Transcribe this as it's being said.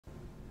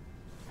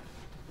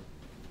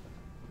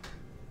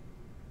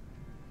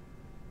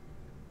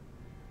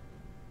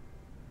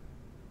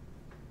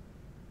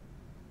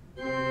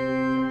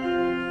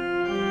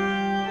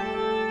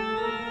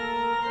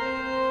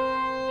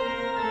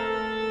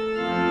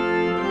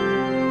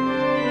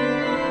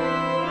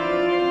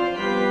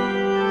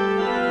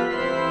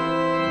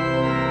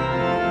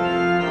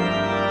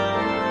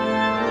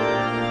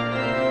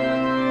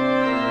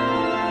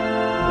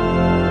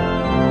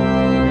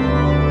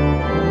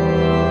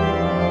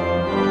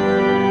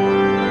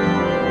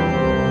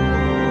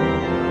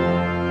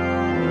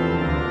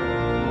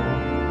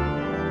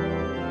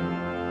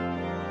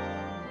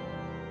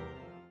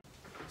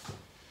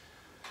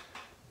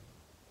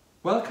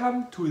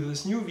Welcome to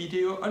this new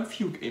video on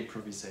fugue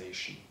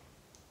improvisation.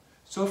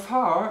 So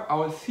far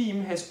our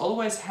theme has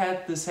always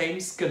had the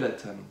same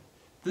skeleton.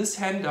 This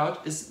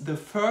handout is the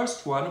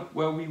first one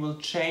where we will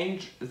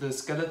change the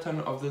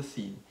skeleton of the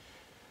theme.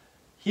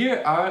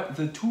 Here are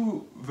the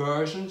two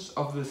versions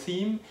of the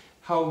theme,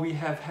 how we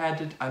have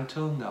had it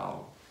until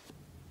now.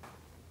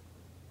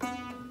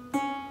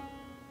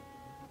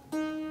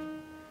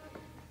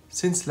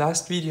 Since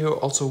last video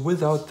also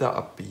without the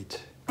upbeat.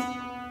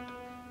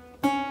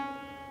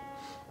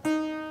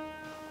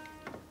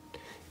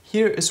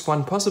 Here is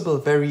one possible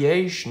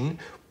variation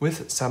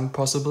with some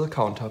possible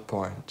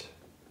counterpoint.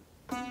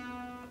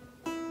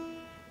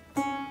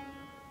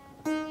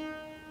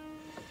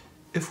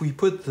 If we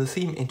put the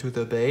theme into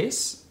the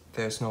bass,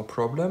 there's no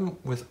problem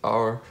with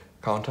our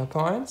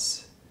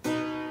counterpoints.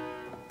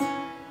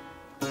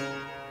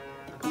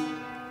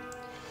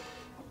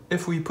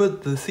 If we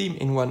put the theme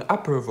in one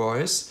upper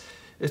voice,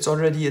 it's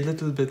already a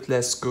little bit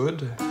less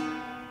good.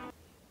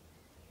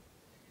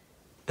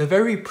 A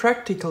very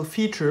practical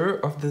feature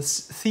of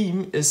this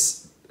theme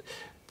is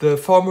the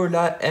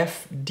formula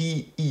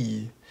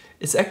FDE.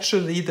 It's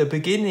actually the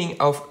beginning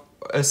of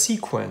a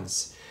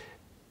sequence.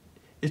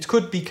 It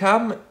could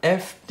become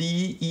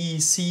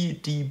FDECDB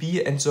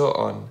and so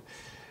on.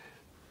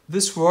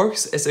 This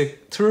works as a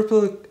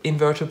triple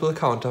invertible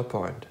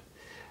counterpoint.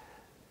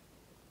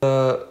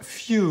 The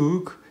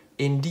fugue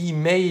in D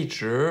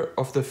major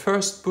of the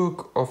first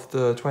book of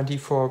the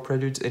 24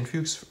 Preludes and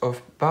Fugues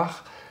of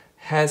Bach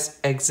has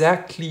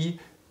exactly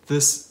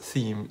this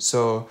theme.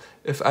 So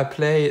if I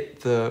play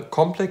the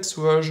complex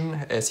version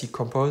as he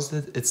composed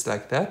it, it's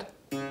like that.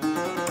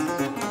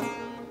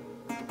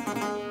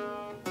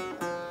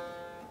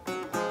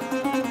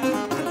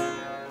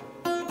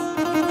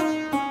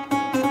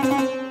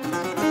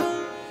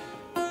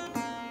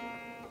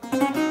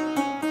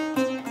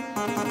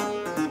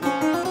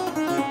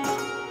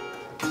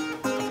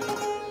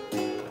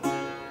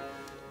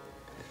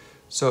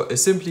 So a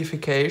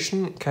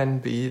simplification can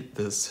be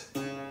this.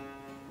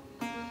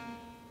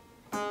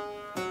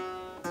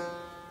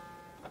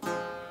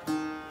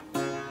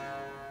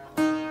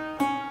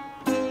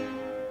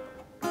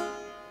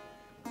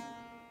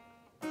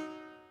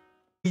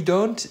 We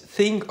don't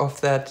think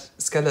of that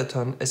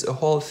skeleton as a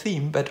whole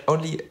theme, but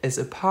only as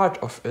a part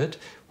of it.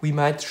 We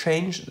might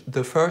change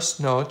the first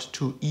note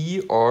to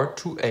E or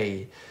to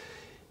A.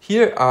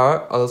 Here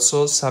are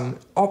also some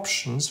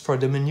options for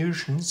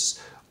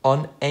diminutions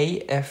on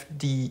A, F,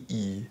 D,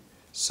 E.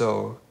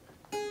 So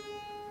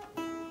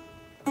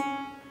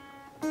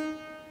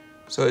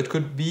it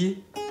could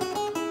be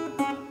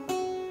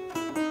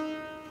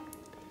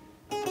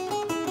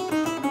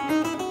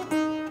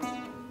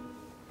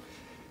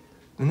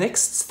the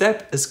next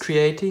step is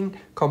creating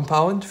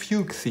compound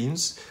fugue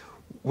themes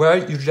where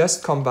you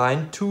just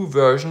combine two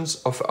versions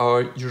of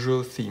our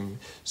usual theme.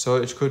 So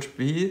it could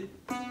be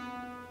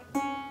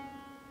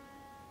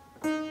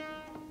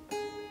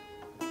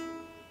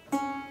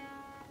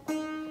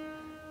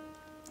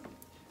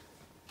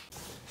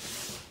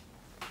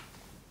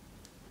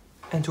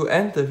and to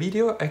end the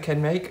video, I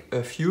can make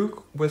a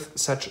fugue with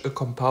such a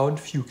compound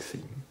fugue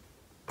theme.